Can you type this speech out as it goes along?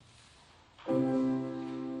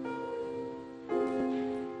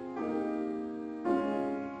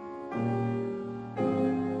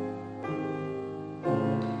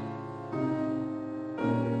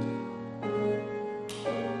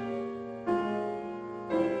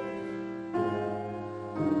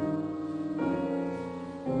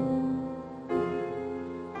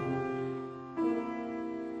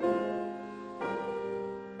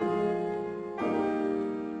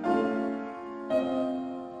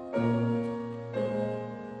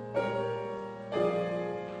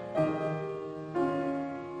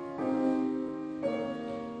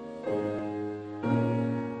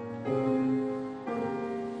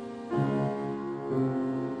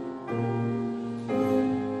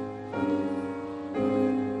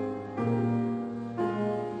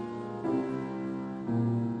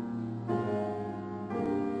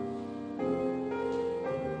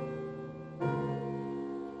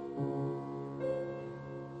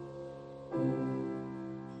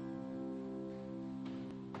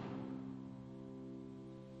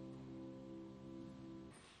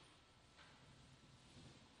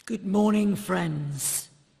Good morning, friends.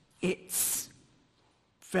 It's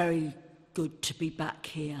very good to be back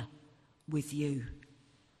here with you.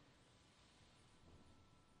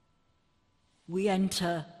 We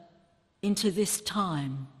enter into this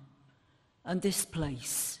time and this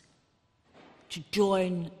place to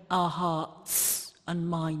join our hearts and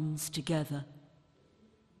minds together.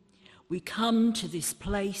 We come to this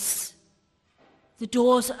place, the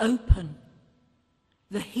doors open,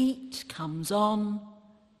 the heat comes on,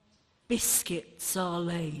 biscuits are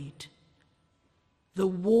laid, the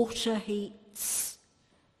water heats,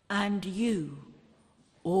 and you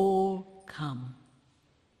all come.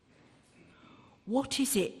 What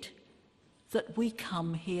is it that we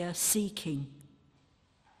come here seeking?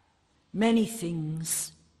 Many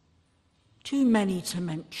things, too many to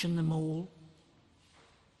mention them all.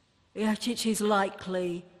 Yet it is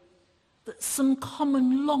likely that some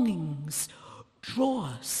common longings draw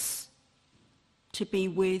us to be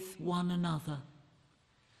with one another,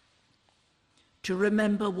 to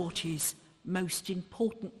remember what is most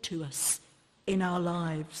important to us in our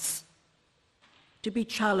lives, to be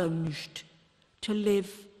challenged to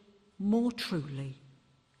live more truly,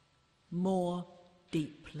 more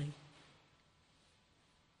deeply,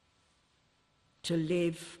 to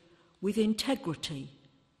live with integrity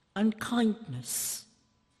and kindness,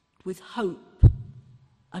 with hope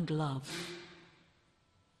and love,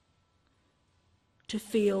 to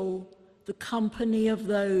feel the company of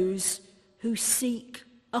those who seek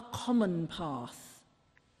a common path,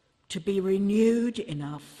 to be renewed in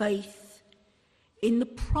our faith, in the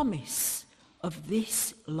promise of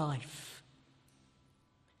this life,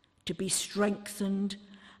 to be strengthened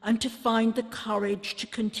and to find the courage to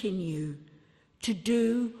continue to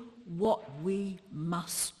do what we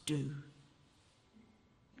must do,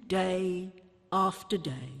 day after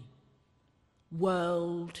day,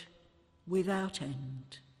 world without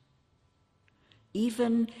end.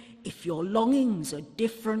 Even if your longings are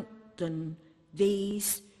different than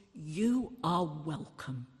these, you are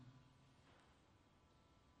welcome.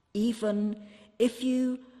 Even if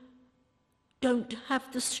you don't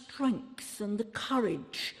have the strength and the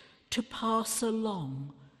courage to pass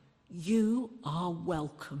along, you are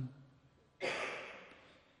welcome.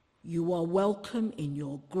 You are welcome in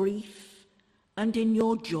your grief and in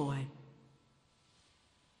your joy,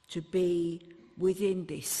 to be within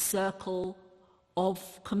this circle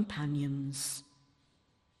of companions.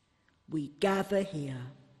 We gather here.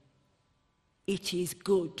 It is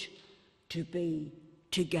good to be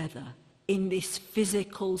together in this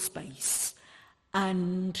physical space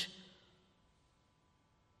and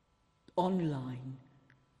online.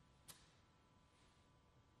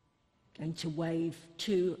 Going to wave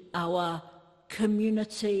to our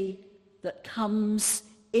community that comes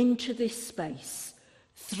into this space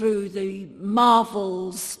through the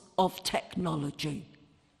marvels of technology.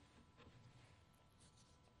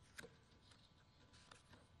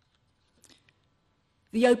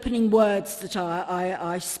 The opening words that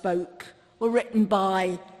I spoke were written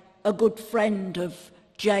by a good friend of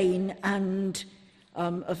Jane and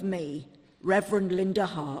of me, Reverend Linda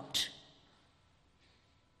Hart.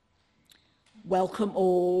 Welcome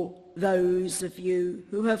all those of you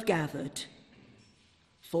who have gathered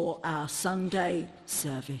for our Sunday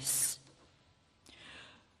service.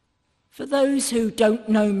 For those who don't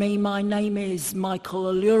know me, my name is Michael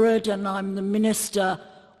Allurad and I'm the minister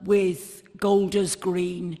with Golders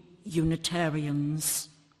Green Unitarians.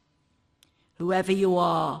 Whoever you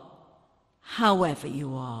are, however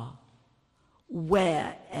you are,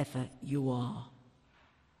 wherever you are,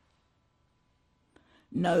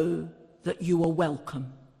 know that you are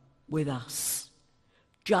welcome with us,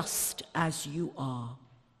 just as you are.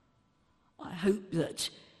 I hope that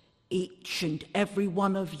each and every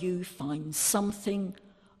one of you finds something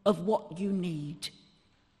of what you need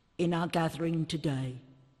in our gathering today.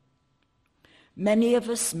 Many of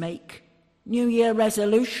us make New Year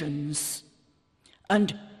resolutions,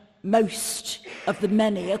 and most of the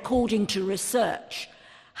many, according to research,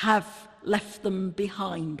 have left them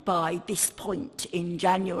behind by this point in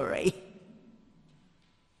January.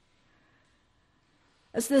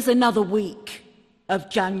 As there's another week of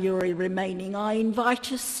January remaining, I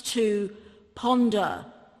invite us to ponder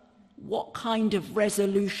what kind of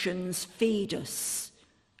resolutions feed us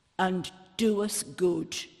and do us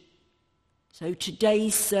good. So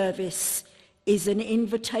today's service is an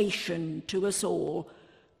invitation to us all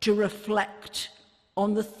to reflect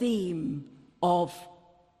on the theme of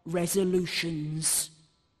resolutions,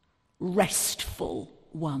 restful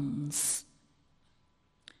ones.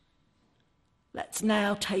 Let's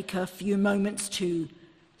now take a few moments to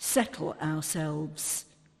settle ourselves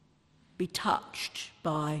be touched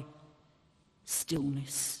by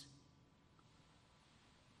stillness.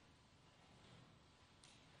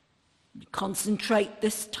 We concentrate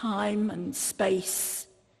this time and space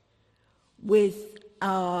with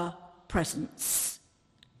our presence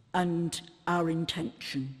and our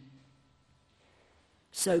intention.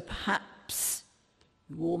 So perhaps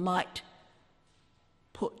you all might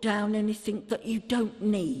put down anything that you don't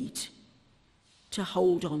need to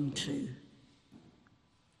hold on to.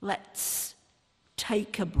 Let's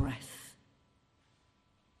take a breath.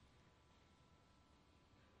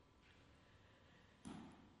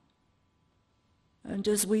 And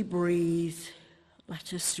as we breathe,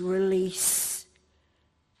 let us release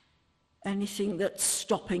anything that's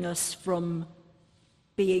stopping us from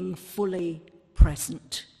being fully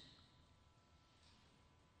present.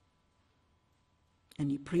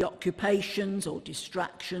 Any preoccupations or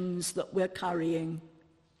distractions that we're carrying,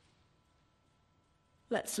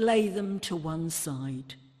 let's lay them to one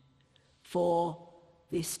side for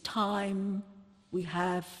this time we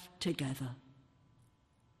have together.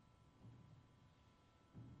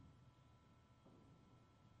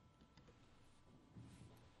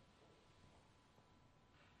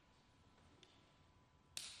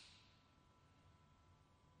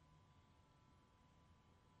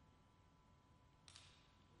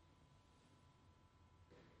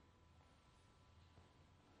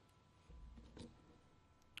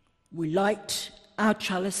 We light our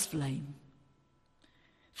chalice flame.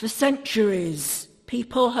 For centuries,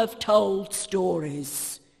 people have told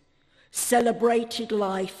stories, celebrated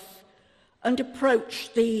life, and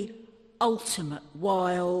approached the ultimate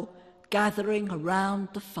while gathering around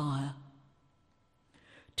the fire.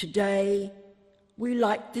 Today, we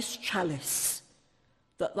light this chalice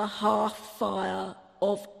that the hearth fire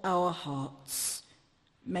of our hearts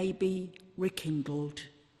may be rekindled,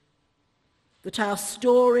 that our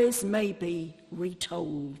stories may be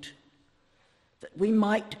retold, that we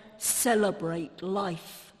might celebrate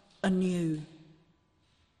life anew,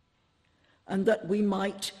 and that we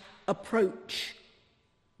might approach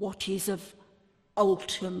what is of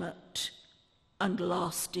ultimate and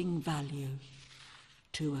lasting value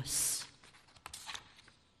to us.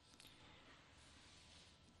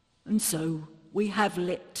 And so we have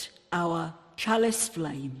lit our chalice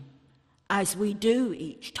flame as we do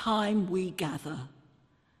each time we gather.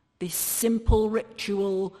 This simple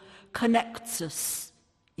ritual connects us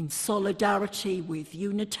in solidarity with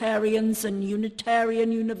Unitarians and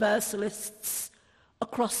Unitarian Universalists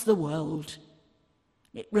across the world.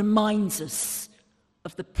 It reminds us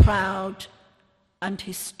of the proud and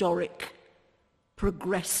historic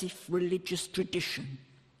progressive religious tradition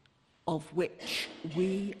of which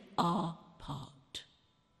we are part.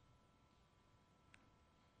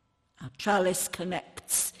 Our chalice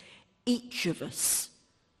connects each of us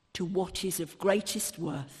to what is of greatest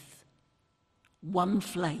worth. One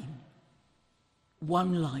flame,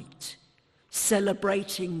 one light,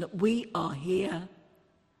 celebrating that we are here,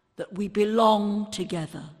 that we belong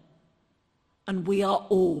together, and we are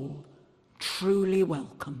all truly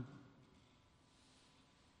welcome.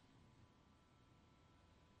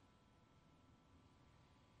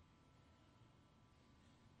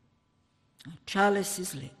 Our chalice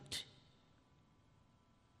is lit.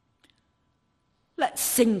 Let's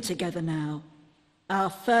sing together now.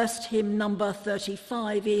 Our first hymn, number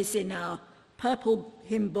 35, is in our purple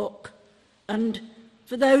hymn book. And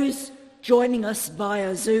for those joining us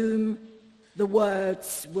via Zoom, the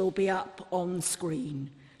words will be up on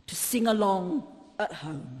screen to sing along at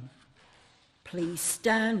home. Please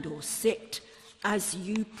stand or sit as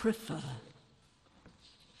you prefer.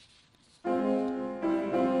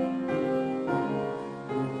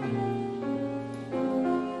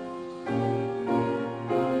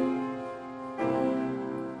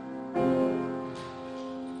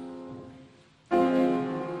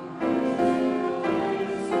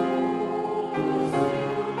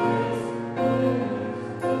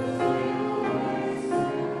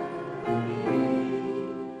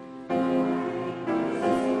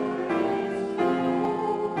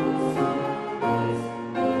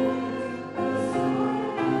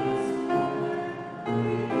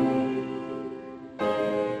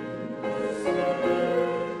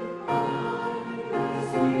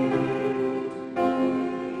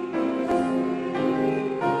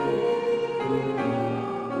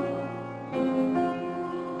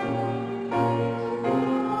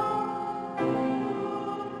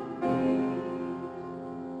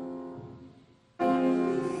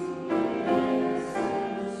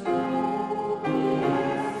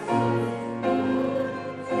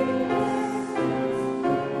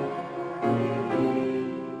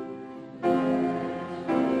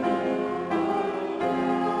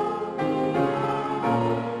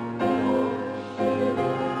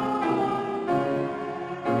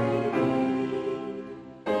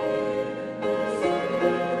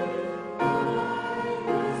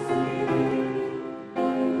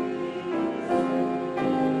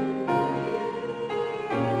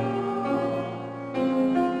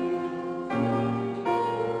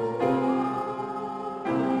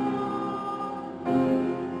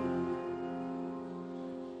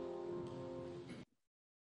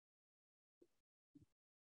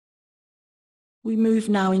 We move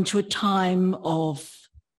now into a time of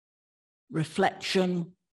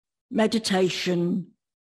reflection, meditation,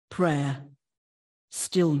 prayer,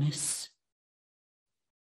 stillness.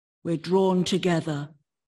 We're drawn together,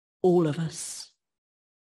 all of us.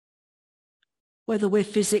 Whether we're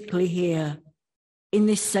physically here in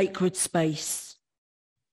this sacred space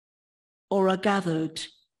or are gathered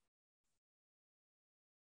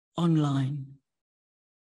online,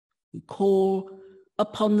 we call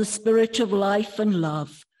upon the Spirit of life and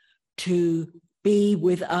love to be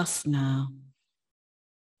with us now.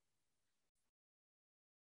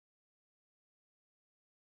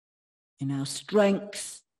 In our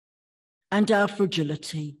strength and our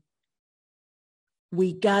fragility,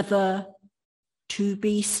 we gather to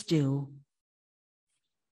be still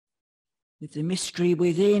with the mystery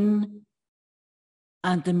within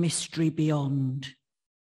and the mystery beyond.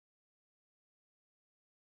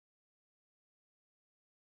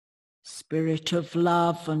 Spirit of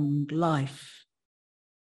love and life,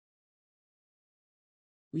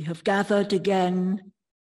 we have gathered again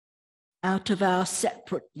out of our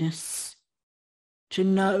separateness to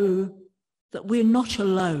know that we're not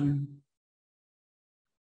alone.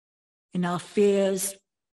 In our fears,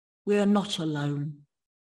 we are not alone.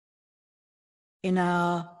 In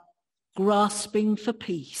our grasping for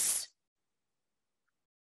peace,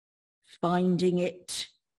 finding it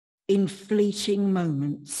in fleeting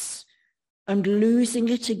moments and losing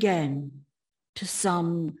it again to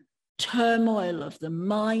some turmoil of the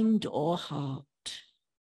mind or heart,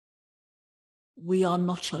 we are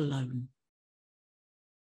not alone.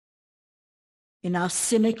 In our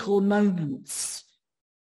cynical moments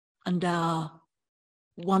and our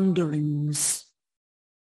wonderings,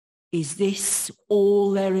 is this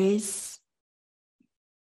all there is?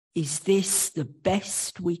 Is this the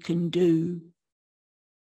best we can do?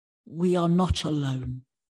 We are not alone.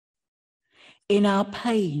 In our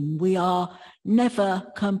pain, we are never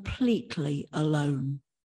completely alone.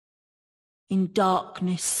 In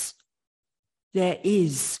darkness, there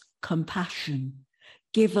is compassion,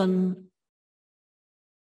 given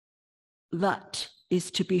that is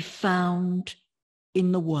to be found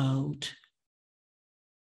in the world.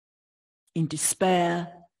 In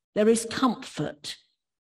despair, there is comfort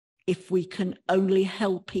if we can only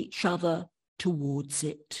help each other towards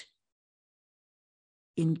it.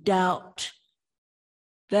 In doubt,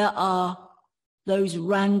 there are those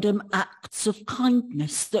random acts of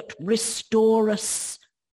kindness that restore us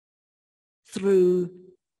through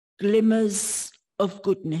glimmers of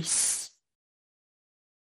goodness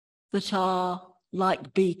that are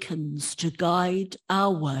like beacons to guide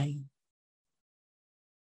our way.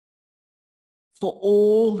 For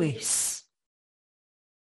all this,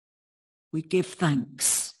 we give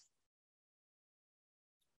thanks,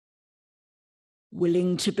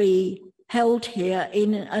 willing to be held here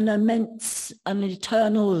in an immense and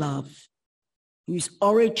eternal love, whose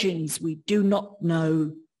origins we do not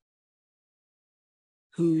know,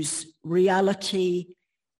 whose reality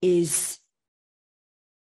is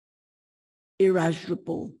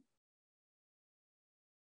irreversible.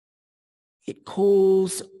 It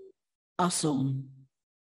calls us on.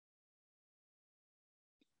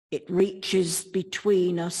 It reaches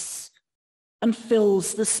between us and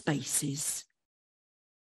fills the spaces.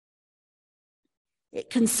 It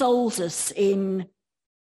consoles us in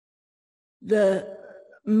the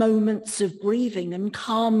moments of grieving and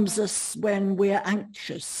calms us when we're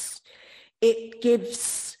anxious. It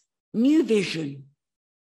gives new vision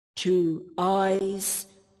to eyes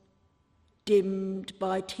dimmed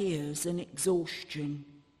by tears and exhaustion.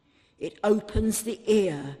 It opens the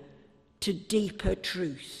ear to deeper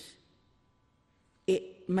truth.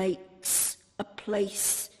 It makes a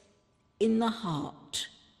place in the heart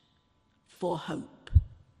for hope.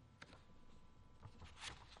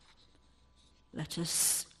 Let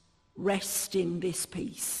us rest in this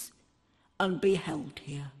peace and be held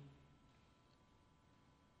here.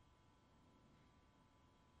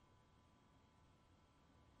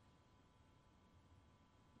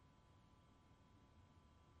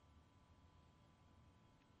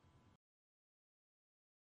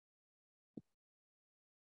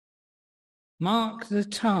 Mark the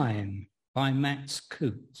Time by Max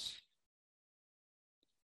Coutts.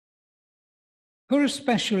 For a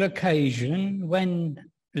special occasion,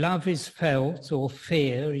 when love is felt or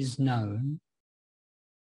fear is known,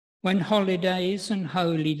 when holidays and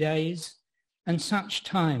holy days and such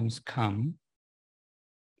times come,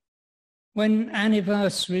 when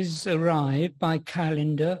anniversaries arrive by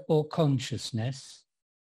calendar or consciousness,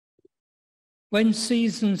 when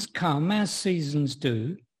seasons come as seasons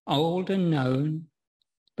do, old and known,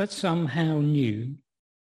 but somehow new,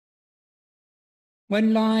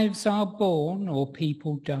 when lives are born or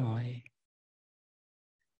people die,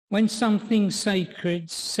 when something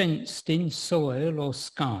sacred's sensed in soil or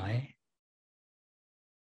sky,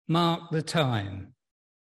 mark the time.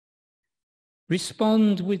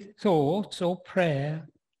 Respond with thought or prayer,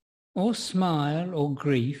 or smile or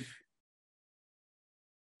grief.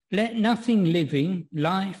 Let nothing living,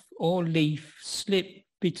 life or leaf, slip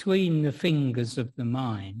between the fingers of the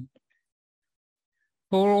mind.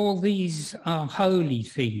 For all these are holy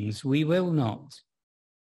things we will not,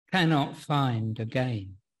 cannot find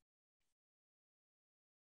again.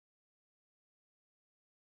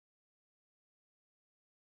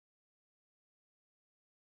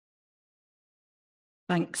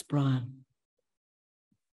 Thanks, Brian.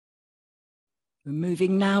 We're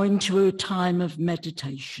moving now into a time of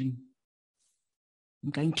meditation. I'm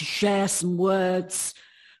going to share some words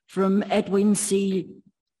from Edwin C.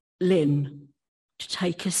 Lynn to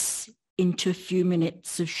take us into a few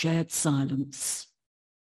minutes of shared silence.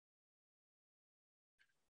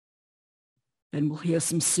 Then we'll hear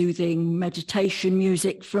some soothing meditation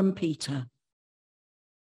music from Peter.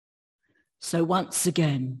 So once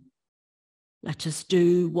again, let us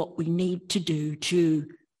do what we need to do to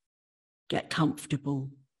get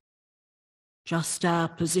comfortable. Just our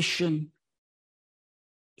position.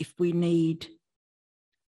 If we need,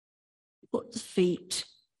 put the feet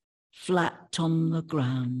flat on the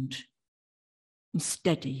ground and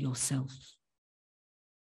steady yourself.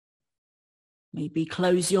 Maybe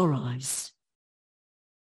close your eyes.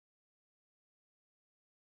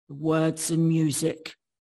 The words and music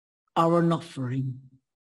are an offering.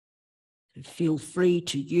 So feel free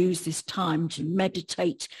to use this time to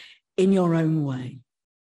meditate in your own way.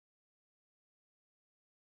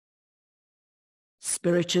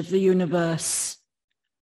 Spirit of the universe,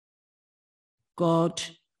 God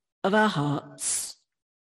of our hearts,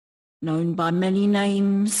 known by many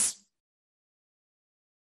names,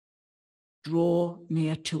 draw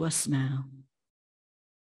near to us now.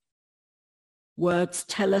 Words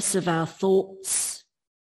tell us of our thoughts.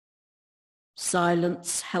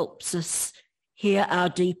 Silence helps us hear our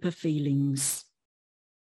deeper feelings.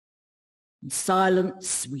 In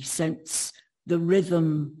silence, we sense the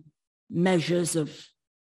rhythm, measures of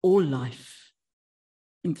all life,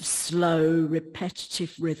 in the slow,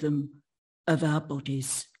 repetitive rhythm of our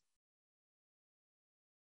bodies.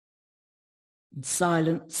 In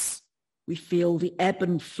silence, we feel the ebb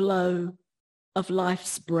and flow of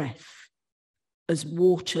life's breath as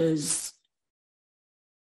waters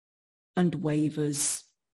and wavers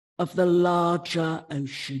of the larger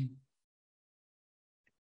ocean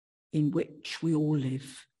in which we all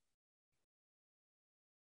live.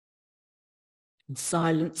 In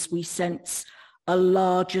silence, we sense a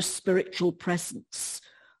larger spiritual presence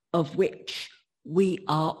of which we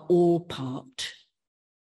are all part.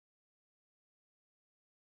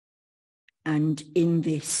 And in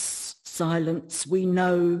this silence, we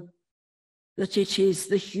know that it is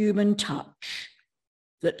the human touch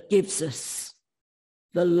that gives us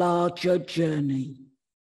the larger journey,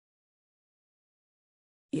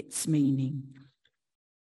 its meaning.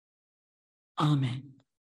 Amen.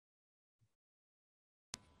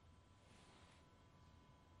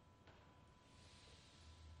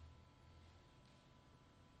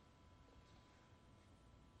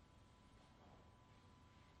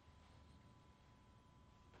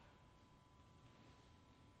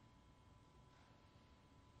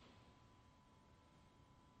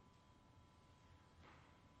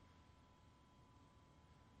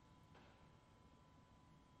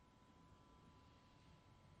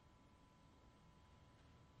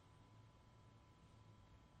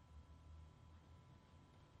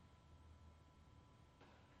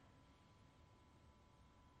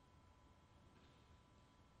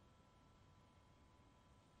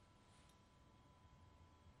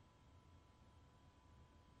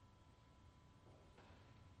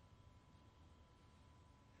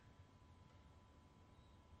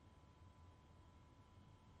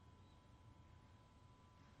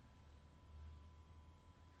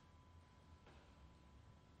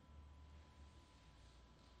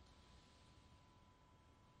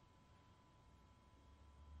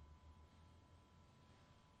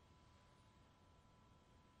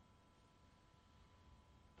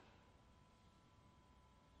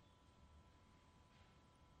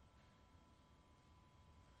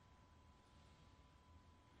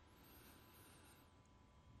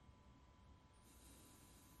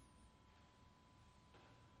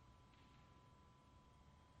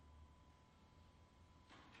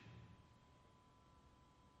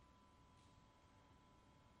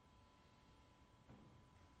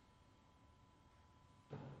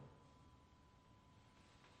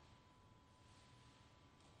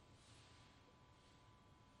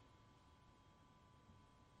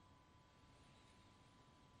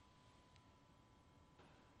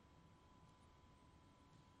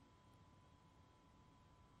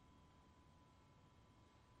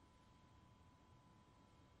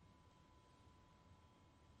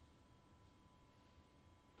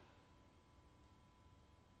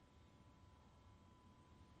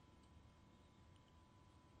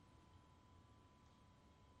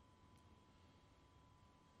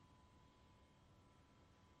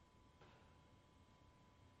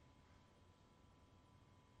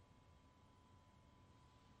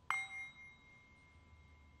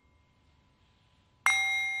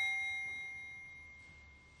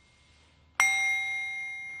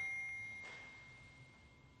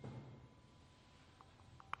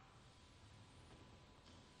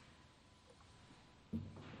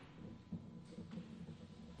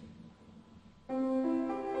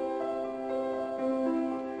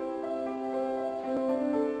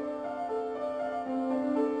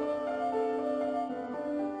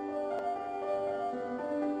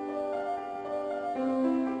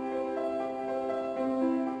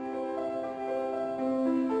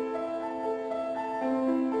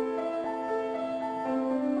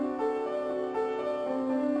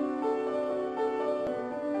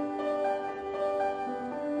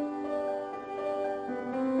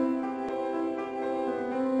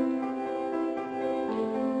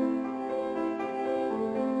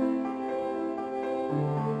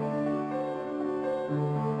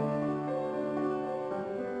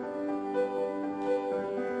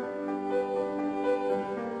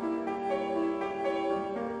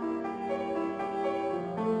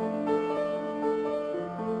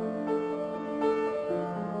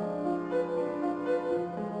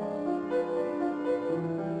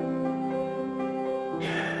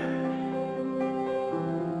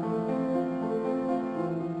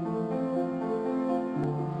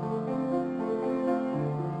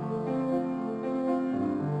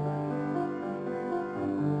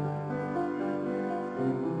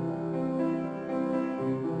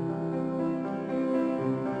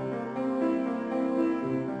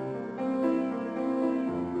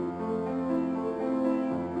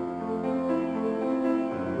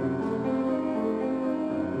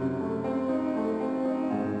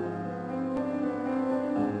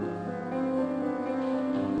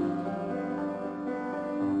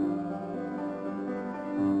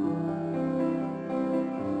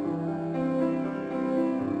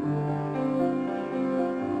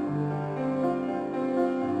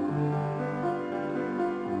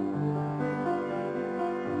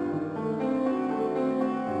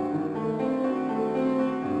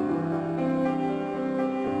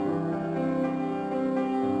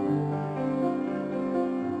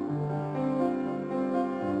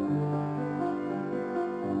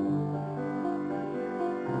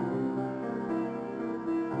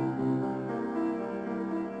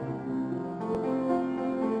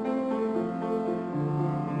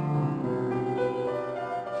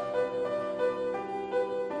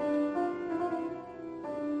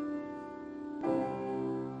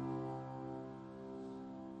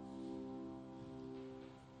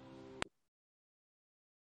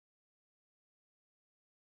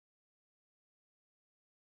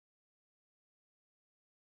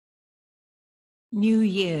 New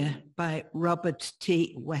Year by Robert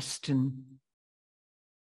T. Weston.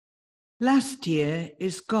 Last year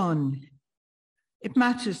is gone. It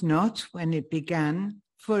matters not when it began,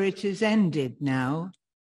 for it is ended now.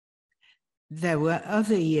 There were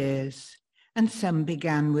other years, and some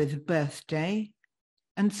began with a birthday,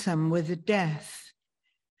 and some with a death,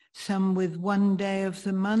 some with one day of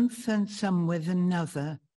the month, and some with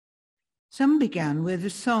another. Some began with a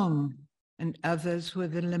song, and others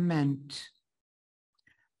with a lament.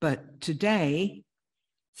 But today,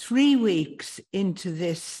 3 weeks into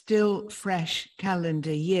this still fresh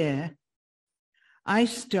calendar year, I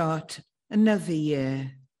start another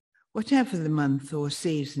year, whatever the month or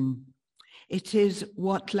season. It is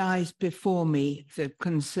what lies before me that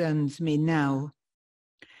concerns me now.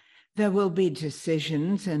 There will be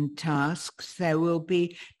decisions and tasks. There will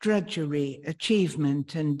be drudgery,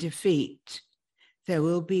 achievement and defeat. There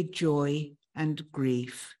will be joy and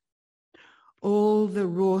grief. All the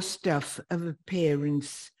raw stuff of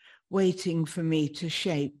appearance waiting for me to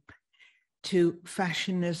shape, to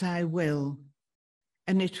fashion as I will,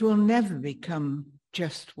 and it will never become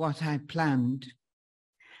just what I planned.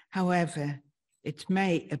 However it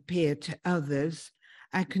may appear to others,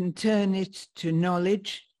 I can turn it to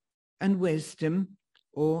knowledge and wisdom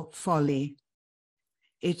or folly.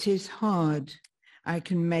 It is hard, I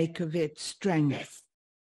can make of it strength.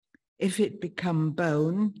 If it become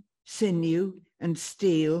bone, sinew and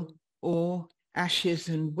steel, or ashes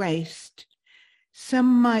and waste,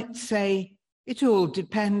 some might say it all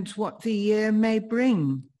depends what the year may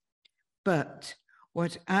bring. But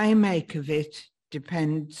what I make of it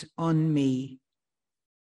depends on me.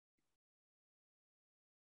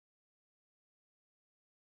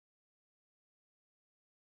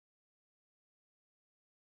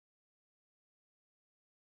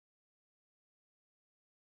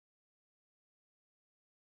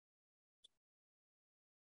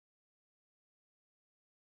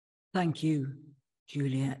 Thank you,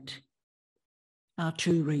 Juliet. Our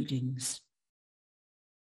 2 readings.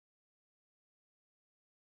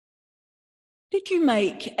 Did you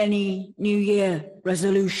make any New Year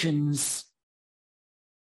resolutions?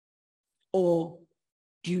 Or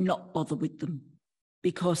do you not bother with them?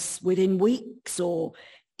 Because within weeks or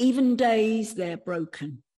even days, they're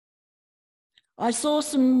broken. I saw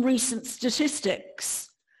some recent statistics.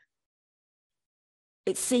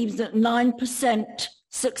 It seems that 9%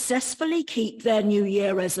 successfully keep their New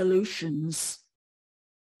Year resolutions.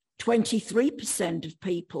 23% of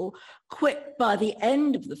people quit by the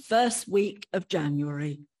end of the first week of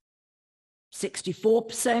January.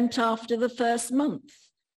 64% after the first month,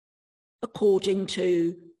 according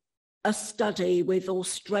to a study with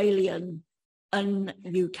Australian and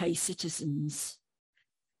UK citizens.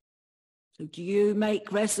 So do you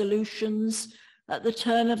make resolutions at the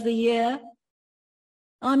turn of the year?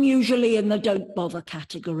 I'm usually in the don't bother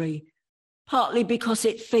category, partly because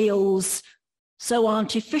it feels so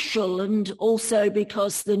artificial and also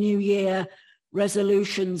because the New Year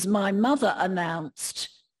resolutions my mother announced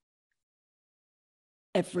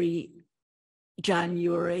every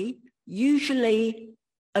January usually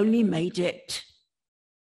only made it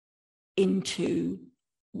into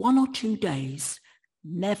 1 or 2 days,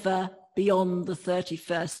 never beyond the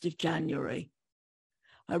 31st of January.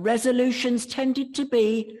 Her resolutions tended to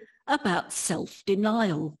be about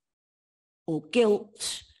self-denial or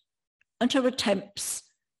guilt, and her attempts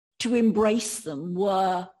to embrace them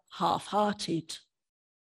were half-hearted.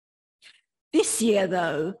 This year,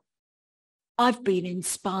 though, I've been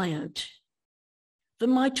inspired. For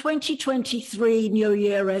my 2023 New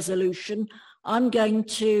Year resolution, I'm going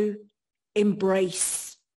to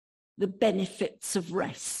embrace the benefits of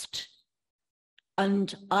rest.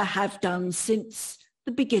 And I have done since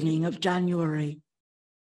the beginning of January.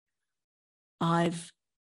 I've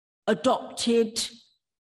adopted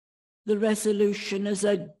the resolution as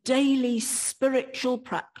a daily spiritual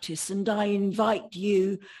practice, and I invite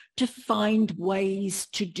you to find ways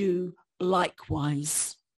to do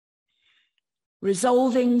likewise.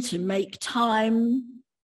 Resolving to make time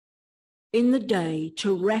in the day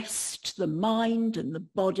to rest the mind and the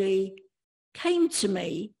body came to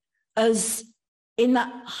me as in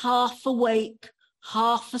that half awake,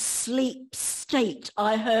 half asleep state,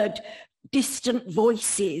 I heard distant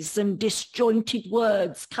voices and disjointed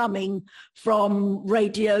words coming from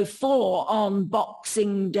Radio 4 on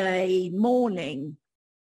Boxing Day morning.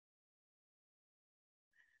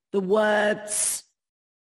 The words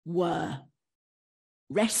were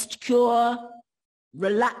rest cure,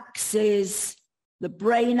 relaxes the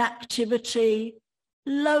brain activity,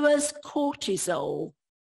 lowers cortisol,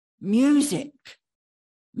 music,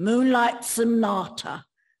 Moonlight Sonata,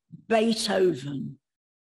 Beethoven,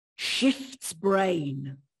 shifts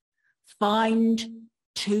brain, find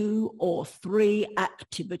 2 or 3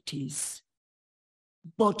 activities: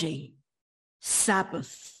 body,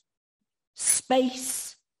 Sabbath,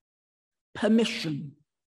 space, permission,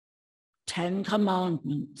 10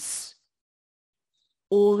 commandments.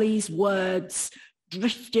 All these words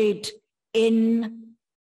drifted in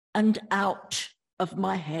and out of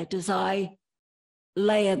my head as I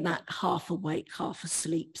lay in that half awake, half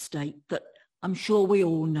asleep state that I'm sure we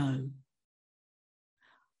all know.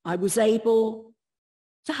 I was able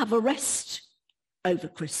to have a rest over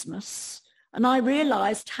Christmas, and I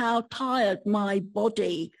realized how tired my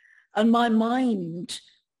body and my mind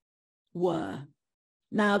were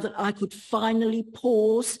now that I could finally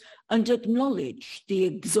pause and acknowledge the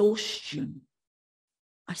exhaustion.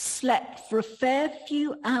 I slept for a fair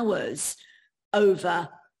few hours over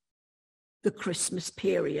the Christmas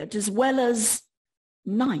period, as well as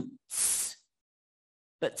nights,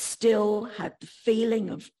 but still had the feeling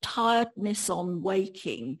of tiredness on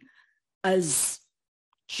waking as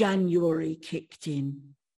January kicked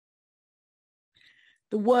in.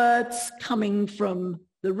 The words coming from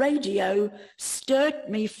the radio stirred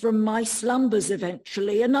me from my slumbers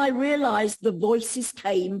eventually, and I realized the voices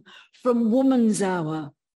came from Woman's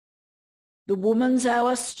Hour, the Woman's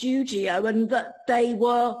Hour studio, and that they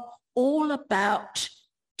were all about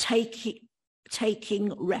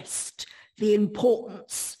taking rest, the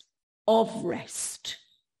importance of rest.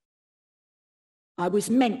 I was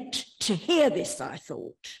meant to hear this, I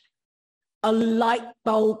thought. A light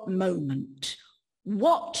bulb moment.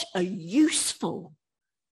 What a useful,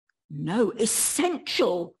 no,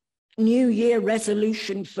 essential New Year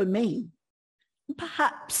resolution for me.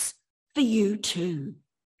 Perhaps for you too.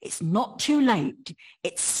 It's not too late.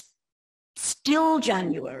 It's still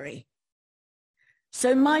January.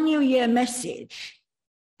 So my New Year message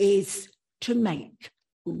is to make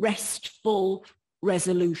restful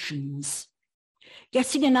resolutions.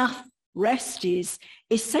 Getting enough rest is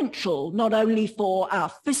essential not only for our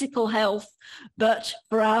physical health, but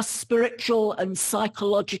for our spiritual and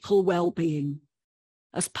psychological well-being.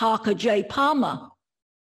 As Parker J. Palmer,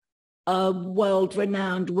 a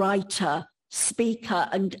world-renowned writer, speaker,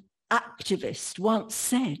 and activist, once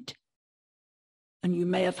said, and you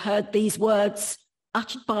may have heard these words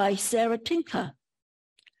uttered by Sarah Tinker,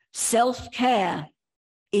 self-care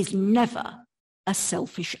is never a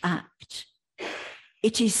selfish act.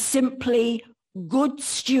 It is simply good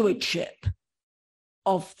stewardship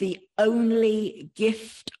of the only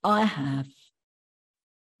gift I have,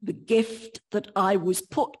 the gift that I was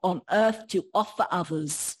put on earth to offer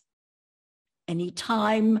others.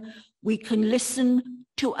 Anytime we can listen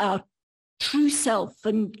to our true self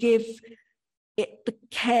and give it the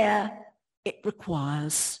care it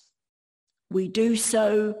requires, we do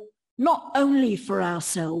so not only for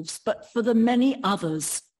ourselves, but for the many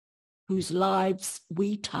others whose lives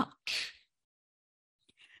we touch.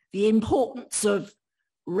 The importance of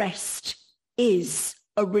rest is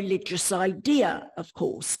a religious idea, of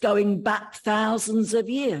course, going back thousands of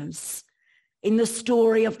years. In the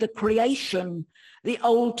story of the creation, the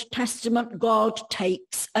Old Testament God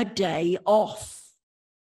takes a day off.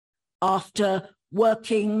 After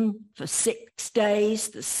working for 6 days,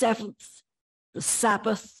 the 7th, the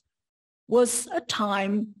Sabbath, was a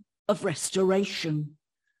time of restoration,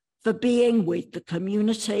 for being with the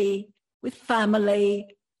community, with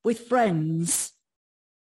family, with friends.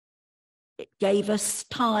 It gave us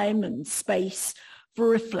time and space for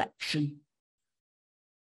reflection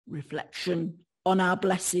on our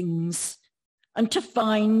blessings, and to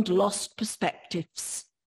find lost perspectives,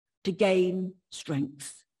 to gain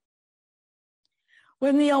strength.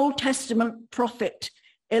 When the Old Testament prophet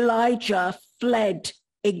Elijah fled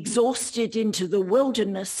exhausted into the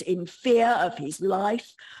wilderness in fear of his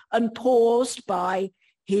life and pursued by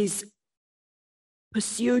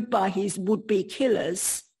his would-be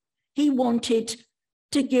killers, he wanted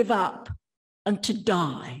to give up and to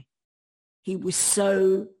die. He was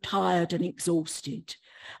so tired and exhausted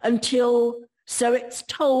until, so it's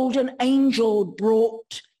told, an angel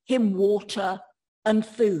brought him water and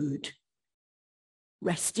food.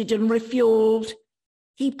 Rested and refueled,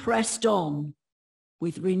 he pressed on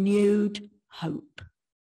with renewed hope.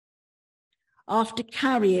 After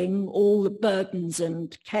carrying all the burdens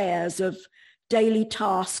and cares of daily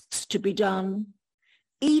tasks to be done,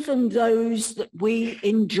 even those that we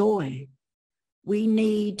enjoy, we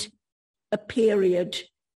need a period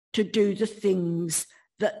to do the things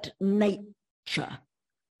that nature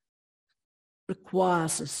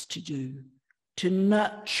requires us to do, to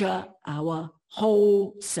nurture our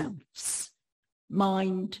whole selves,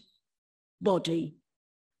 mind, body,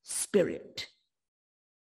 spirit.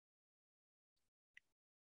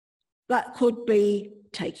 That could be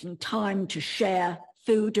taking time to share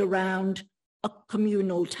food around a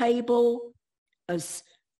communal table, as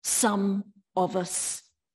some of us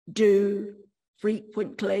do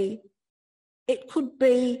frequently. It could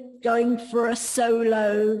be going for a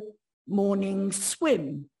solo morning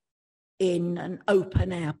swim in an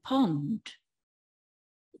open-air pond.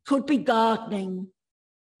 It could be gardening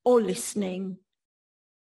or listening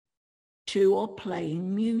to or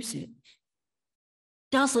playing music.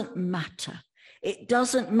 Doesn't matter. It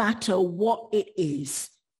doesn't matter what it is.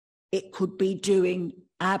 It could be doing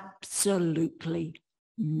absolutely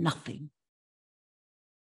nothing.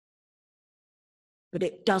 But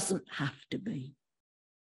it doesn't have to be.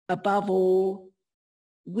 Above all,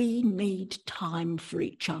 we need time for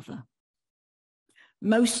each other.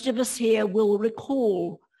 Most of us here will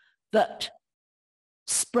recall that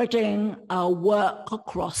spreading our work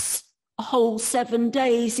across a whole 7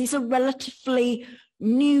 days is a relatively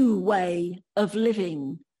new way of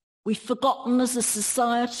living. We've forgotten as a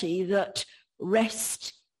society that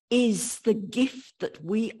rest is the gift that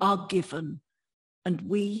we are given, and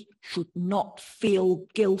we should not feel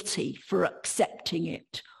guilty for accepting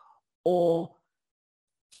it or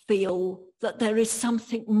feel that there is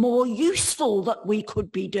something more useful that we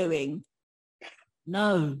could be doing.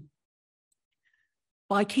 No.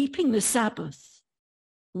 By keeping the Sabbath,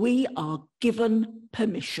 we are given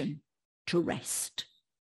permission to rest.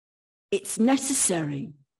 It's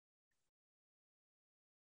necessary,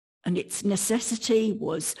 and its necessity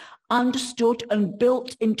was understood and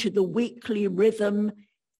built into the weekly rhythm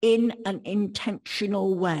in an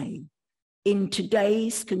intentional way. In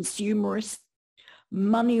today's consumerist,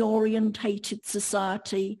 money-orientated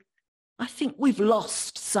society, I think we've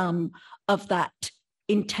lost some of that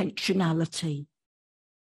intentionality.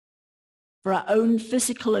 For our own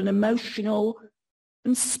physical and emotional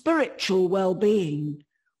and spiritual well-being,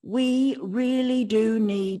 we really do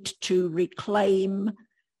need to reclaim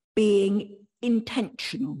being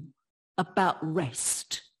intentional about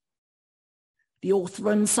rest. The author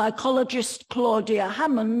and psychologist Claudia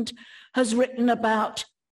Hammond has written about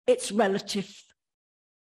its relative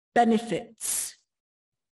benefits,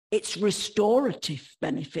 its restorative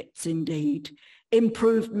benefits indeed,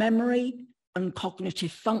 improved memory and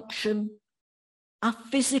cognitive function, our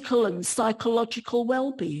physical and psychological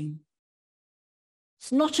well-being.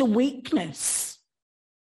 It's not a weakness,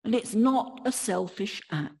 and it's not a selfish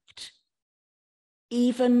act.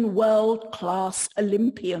 Even world-class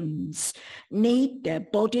Olympians need their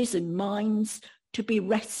bodies and minds to be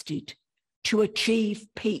rested to achieve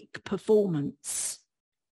peak performance.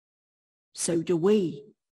 So do we.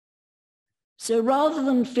 So rather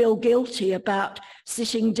than feel guilty about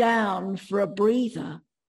sitting down for a breather,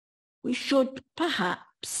 we should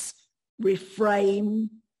perhaps reframe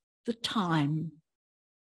the time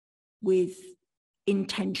with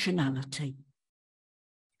intentionality.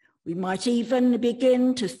 We might even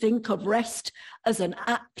begin to think of rest as an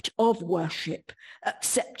act of worship,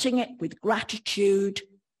 accepting it with gratitude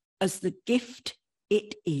as the gift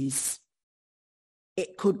it is.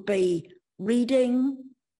 It could be reading,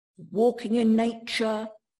 walking in nature,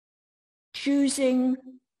 choosing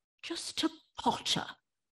just to potter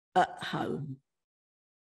at home,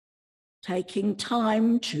 taking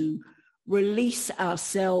time to release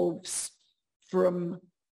ourselves from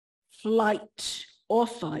flight or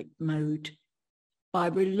fight mode by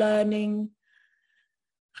relearning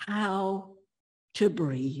how to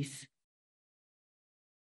breathe.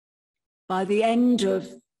 By the end of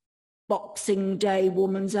Boxing Day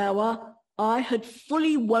Woman's Hour, I had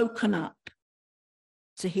fully woken up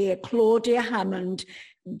to hear Claudia Hammond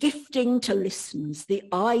gifting to listeners the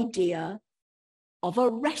idea of a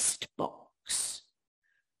rest box.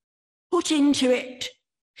 Put into it,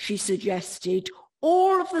 she suggested,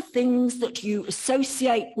 all of the things that you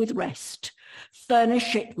associate with rest.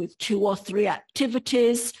 Furnish it with 2 or 3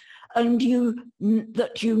 activities and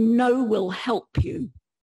that you know will help you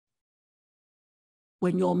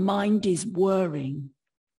when your mind is whirring.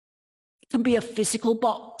 It can be a physical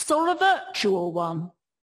box or a virtual one,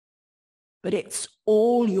 but it's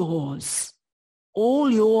all yours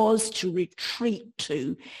to retreat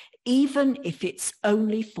to, even if it's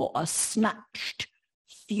only for a snatched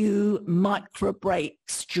few micro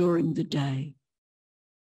breaks during the day.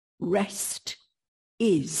 Rest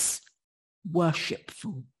is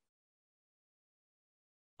worshipful.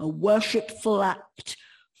 A worshipful act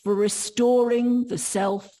for restoring the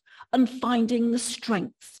self and finding the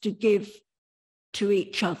strength to give to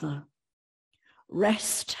each other.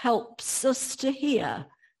 Rest helps us to hear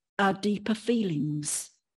our deeper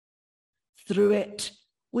feelings. Through it,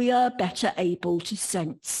 we are better able to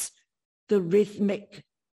sense the rhythmic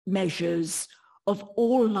measures of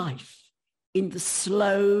all life in the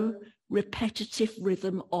slow, repetitive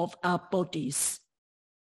rhythm of our bodies,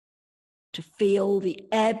 to feel the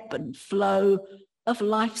ebb and flow of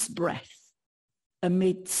life's breath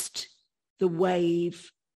amidst the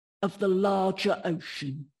wave of the larger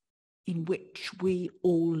ocean in which we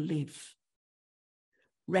all live.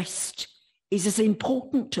 Rest is as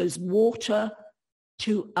important as water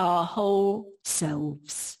to our whole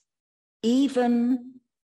selves, even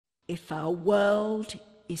if our world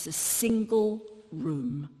is a single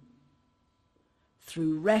room.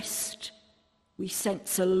 Through rest, we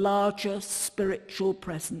sense a larger spiritual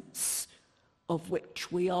presence of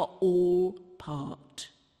which we are all part.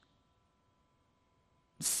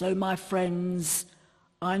 So, my friends,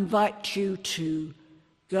 I invite you to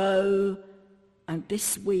go and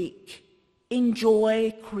this week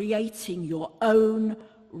enjoy creating your own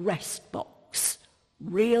rest box,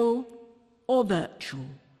 real or virtual,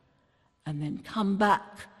 and then come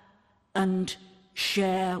back and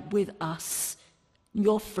share with us,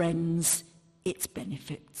 your friends, its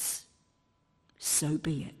benefits. So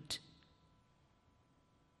be it.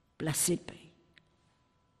 Blessed be.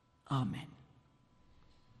 Amen.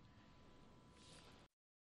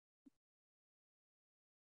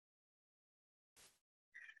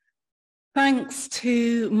 Thanks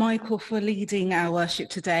to Michael for leading our worship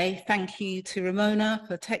today. Thank you to Ramona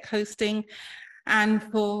for tech hosting and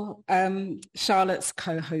for Charlotte's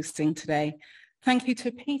co-hosting today. Thank you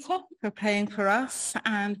to Peter for praying for us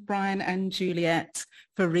and Brian and Juliet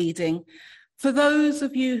for reading. For those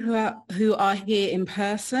of you who are here in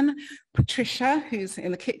person, Patricia, who's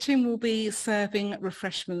in the kitchen, will be serving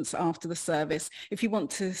refreshments after the service if you want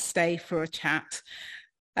to stay for a chat.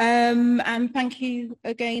 And thank you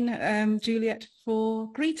again, Juliet,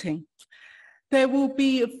 for greeting. There will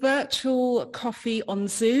be a virtual coffee on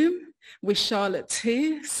Zoom with Charlotte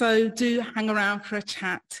too, so do hang around for a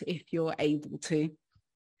chat if you're able to.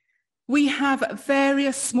 We have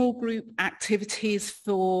various small group activities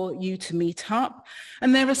for you to meet up,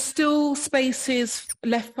 and there are still spaces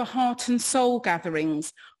left for heart and soul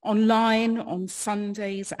gatherings online on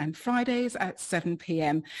Sundays and Fridays at 7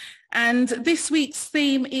 p.m. And this week's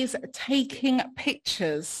theme is taking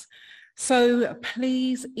pictures. So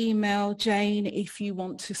please email Jane if you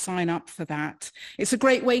want to sign up for that. It's a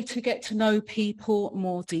great way to get to know people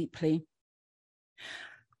more deeply.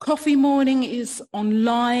 Coffee morning is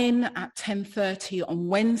online at 10:30 on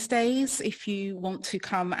Wednesdays if you want to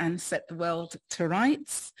come and set the world to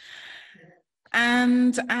rights.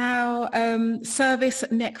 And our service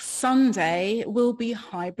next Sunday will be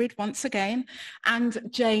hybrid once again, and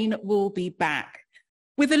Jane will be back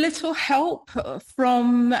with a little help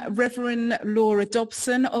from Reverend Laura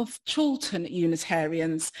Dobson of Chorlton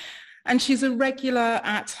Unitarians. And she's a regular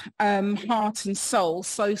at Heart and Soul,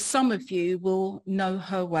 so some of you will know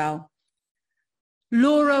her well.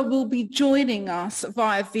 Laura will be joining us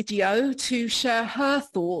via video to share her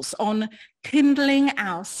thoughts on kindling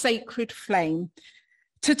our sacred flame,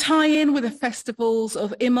 to tie in with the festivals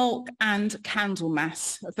of Imbolc and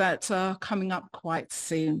Candlemas that are coming up quite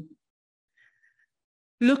soon.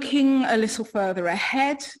 Looking a little further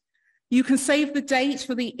ahead, you can save the date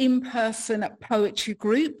for the in-person poetry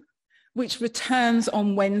group, which returns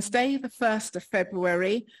on Wednesday, the 1st of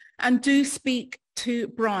February, and do speak to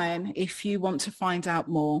Brian if you want to find out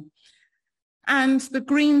more. And the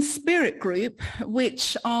Green Spirit group,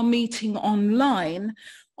 which are meeting online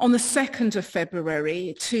on the 2nd of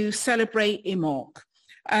February to celebrate Imbolc.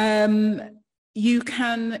 You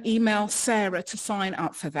can email Sarah to sign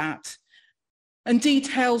up for that. And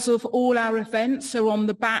details of all our events are on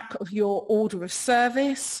the back of your order of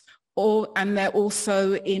service, and they're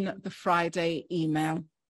also in the Friday email.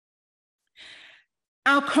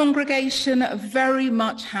 Our congregation very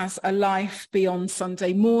much has a life beyond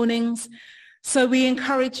Sunday mornings, so we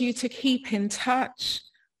encourage you to keep in touch,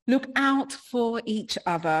 look out for each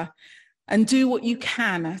other, and do what you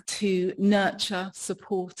can to nurture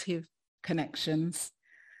supportive connections.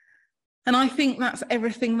 And I think that's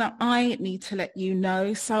everything that I need to let you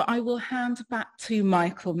know. So I will hand back to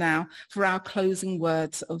Michael now for our closing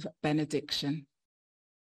words of benediction.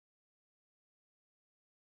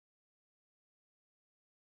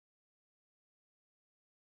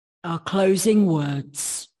 Our closing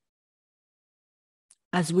words.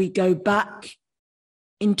 As we go back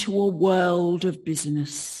into a world of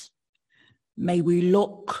business, may we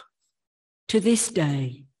look to this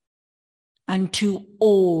day and to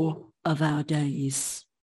all of our days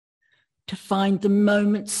to find the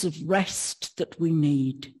moments of rest that we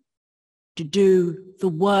need, to do the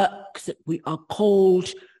work that we are called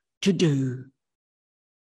to do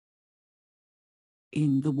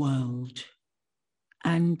in the world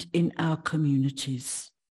and in our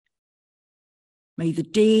communities. May the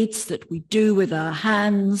deeds that we do with our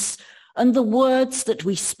hands and the words that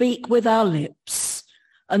we speak with our lips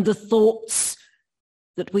and the thoughts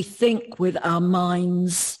that we think with our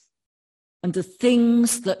minds and the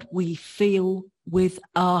things that we feel with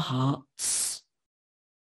our hearts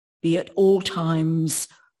be at all times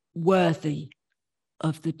worthy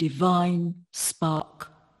of the divine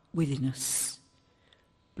spark within us.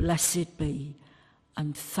 Blessed be,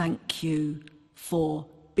 and thank you for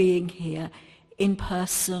being here in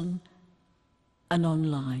person and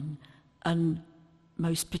online, and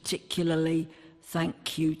most particularly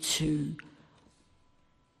thank you to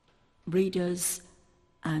readers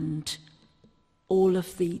and all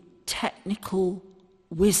of the technical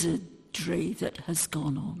wizardry that has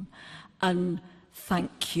gone on, and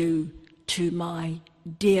thank you to my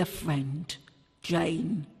dear friend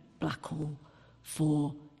Jane Blackall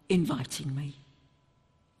for inviting me.